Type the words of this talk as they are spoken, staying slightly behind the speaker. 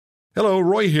Hello,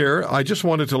 Roy here. I just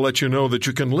wanted to let you know that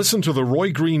you can listen to The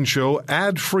Roy Green Show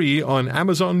ad-free on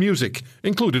Amazon Music,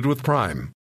 included with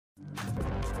Prime.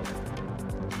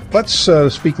 Let's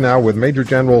speak now with Major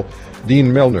General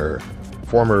Dean Milner,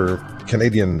 former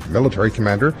Canadian military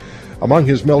commander. Among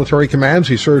his military commands,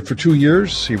 he served for 2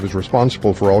 years. He was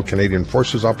responsible for all Canadian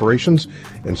Forces operations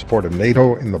in support of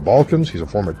NATO in the Balkans. He's a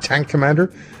former tank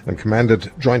commander and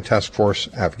commanded Joint Task Force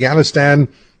Afghanistan.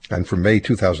 And from May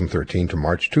 2013 to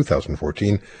March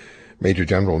 2014, Major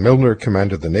General Milner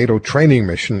commanded the NATO training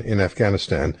mission in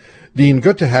Afghanistan. Dean,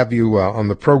 good to have you on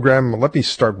the program. Let me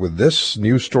start with this.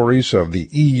 News stories of the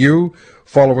EU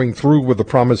following through with the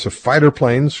promise of fighter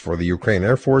planes for the Ukraine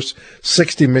Air Force,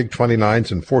 60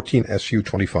 MiG-29s and 14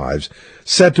 Su-25s,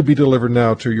 said to be delivered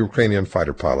now to Ukrainian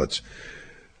fighter pilots.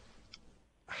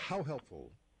 How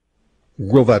helpful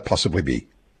will that possibly be?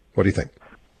 What do you think?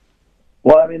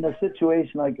 Well, I mean, the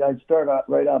situation, I'd start out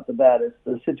right off the bat, is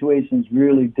the situation's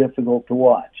really difficult to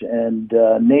watch. And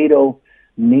NATO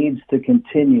needs to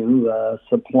continue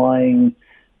supplying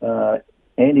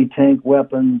anti-tank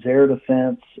weapons, air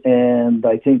defense, and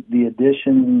I think the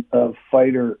addition of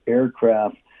fighter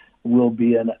aircraft will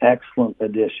be an excellent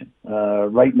addition.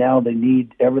 Right now, they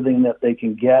need everything that they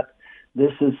can get.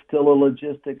 This is still a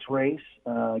logistics race,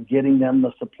 getting them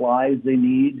the supplies they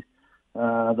need,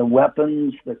 the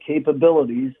weapons, the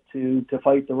capabilities to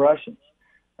fight the Russians.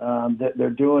 They're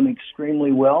doing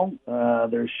extremely well.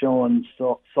 They're showing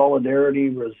solidarity,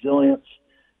 resilience,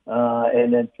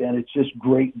 and it's just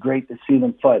great to see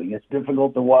them fighting. It's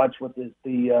difficult to watch what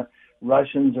the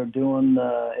Russians are doing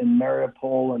in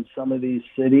Mariupol and some of these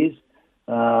cities,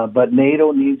 but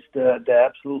NATO needs to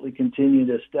absolutely continue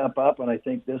to step up, and I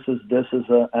think this is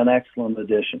an excellent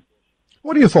addition.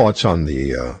 What are your thoughts on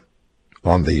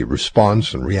the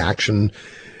response and reaction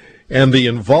and the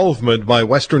involvement by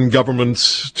Western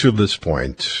governments to this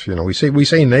point? You know, we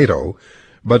say NATO,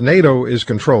 but NATO is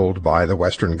controlled by the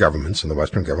Western governments and the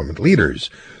Western government leaders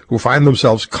who find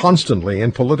themselves constantly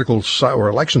in political or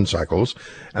election cycles,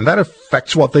 and that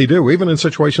affects what they do, even in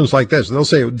situations like this. They'll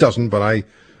say it doesn't, but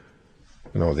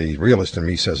the realist in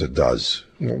me says it does.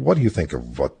 What do you think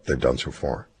of what they've done so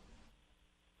far?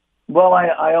 Well,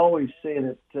 I always say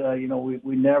that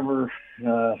we never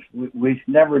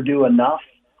do enough,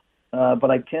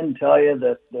 but I can tell you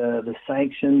that the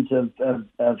sanctions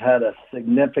have had a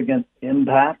significant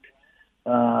impact,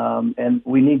 and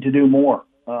we need to do more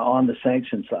on the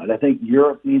sanction side. I think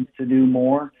Europe needs to do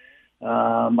more.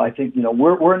 I think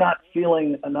we're not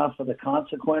feeling enough of the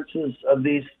consequences of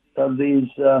these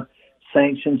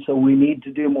sanctions, so we need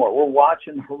to do more. We're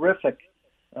watching horrific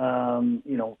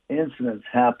incidents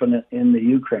happen in the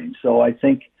Ukraine. So I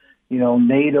think,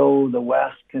 NATO, the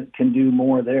West can do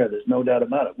more there. There's no doubt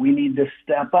about it. We need to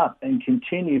step up and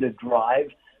continue to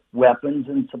drive weapons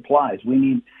and supplies. We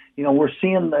need, we're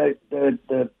seeing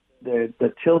the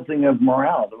tilting of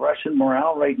morale. The Russian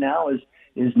morale right now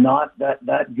is not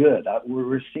that good.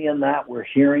 We're seeing that. We're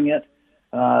hearing it.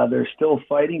 They're still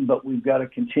fighting, but we've got to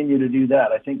continue to do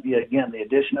that. I think the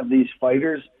addition of these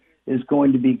fighters is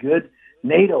going to be good.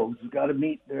 NATO's got to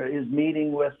is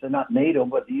meeting with, not NATO,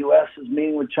 but the U.S. is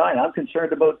meeting with China. I'm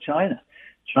concerned about China.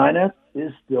 China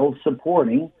is still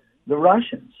supporting the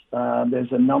Russians.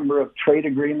 There's a number of trade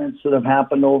agreements that have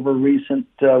happened over recent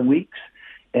weeks,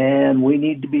 and we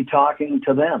need to be talking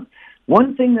to them.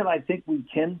 One thing that I think we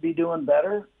can be doing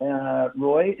better,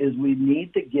 Roy, is we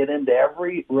need to get into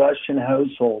every Russian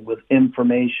household with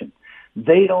information.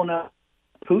 They don't know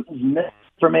Putin's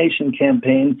misinformation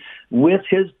campaign with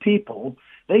his people.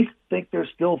 They think they're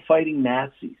still fighting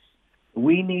Nazis.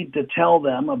 We need to tell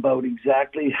them about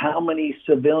exactly how many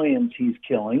civilians he's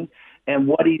killing and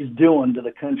what he's doing to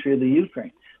the country of the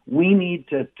Ukraine. We need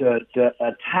to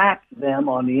attack them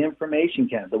on the information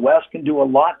campaign. The West can do a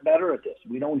lot better at this.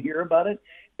 We don't hear about it.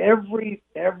 Every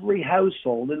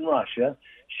household in Russia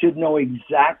should know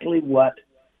exactly what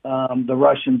the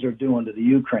Russians are doing to the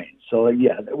Ukraine. So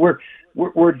yeah,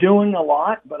 we're doing a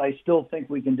lot, but I still think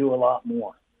we can do a lot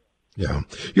more. Yeah.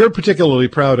 You're particularly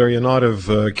proud, are you not, of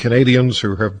Canadians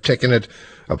who have taken it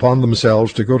upon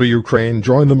themselves to go to Ukraine,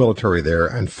 join the military there,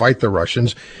 and fight the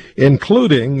Russians,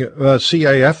 including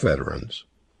CAF veterans?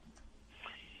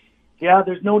 Yeah,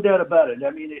 there's no doubt about it.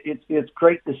 I mean, it's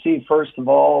great to see, first of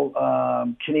all,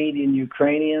 Canadian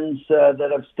Ukrainians that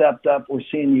have stepped up. We're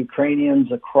seeing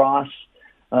Ukrainians across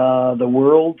the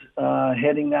world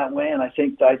heading that way, and I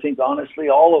think honestly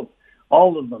all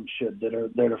of them should that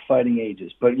are fighting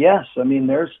ages. But yes, I mean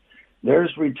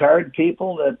there's retired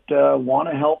people that want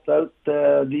to help out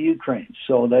the Ukraine.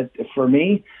 So that for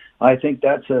me, I think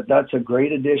that's a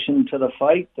great addition to the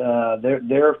fight.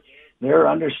 they're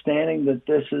understanding that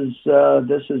this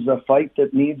is a fight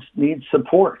that needs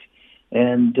support,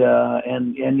 and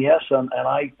yes, and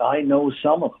I know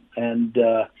some of them,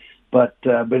 but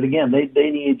again, they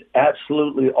need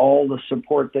absolutely all the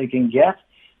support they can get.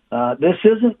 This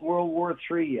isn't World War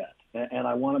III yet, and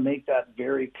I want to make that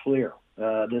very clear.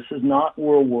 This is not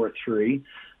World War III,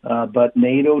 but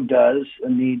NATO does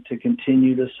need to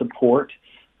continue to support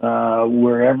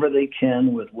wherever they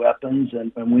can with weapons,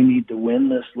 and we need to win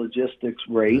this logistics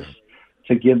race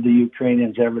to give the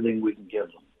Ukrainians everything we can give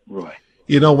them. Roy.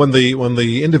 You know, when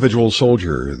the individual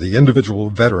soldier, the individual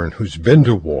veteran who's been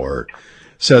to war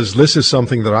says, this is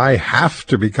something that I have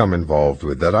to become involved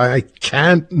with, that I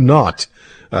can't not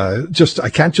I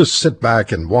can't just sit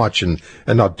back and watch and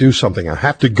not do something. I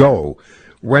have to go.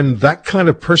 When that kind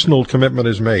of personal commitment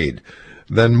is made,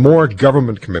 then more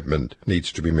government commitment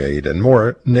needs to be made, and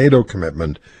more NATO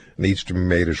commitment needs to be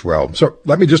made as well. So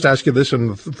let me just ask you this in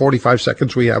the 45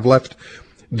 seconds we have left.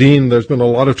 Dean, there's been a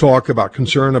lot of talk about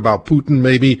concern about Putin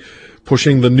maybe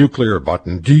pushing the nuclear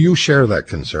button. Do you share that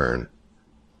concern?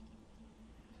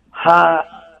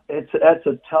 That's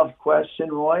a tough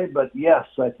question, Roy, but yes,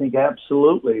 I think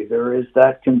absolutely there is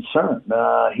that concern.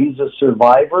 He's a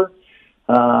survivor.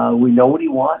 We know what he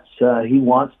wants. He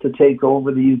wants to take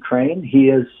over the Ukraine. He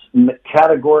has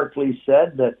categorically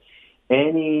said that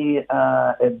any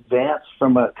advance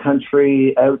from a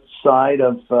country outside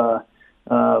of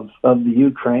the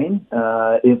Ukraine,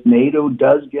 if NATO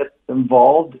does get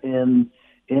involved in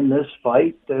this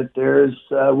fight, that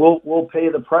we'll pay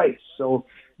the price. So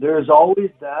there's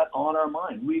always that on our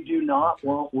mind. We do not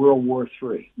want World War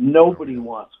III. Nobody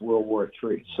wants World War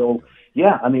III. So,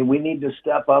 yeah, I mean, we need to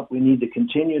step up. We need to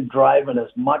continue driving as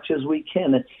much as we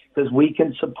can, because we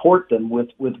can support them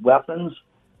with weapons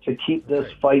to keep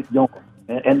this fight going.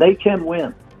 And they can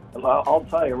win. I'll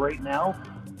tell you right now,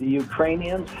 the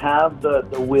Ukrainians have the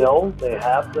will. They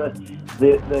have the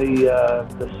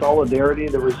solidarity,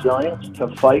 the resilience to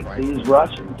fight these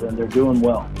Russians, and they're doing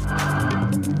well.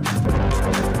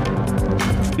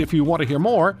 If you want to hear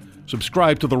more,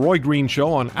 subscribe to The Roy Green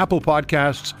Show on Apple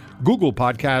Podcasts, Google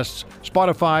Podcasts,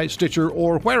 Spotify, Stitcher,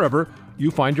 or wherever you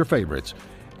find your favorites.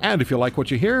 And if you like what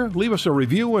you hear, leave us a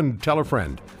review and tell a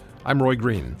friend. I'm Roy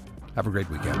Green. Have a great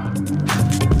weekend.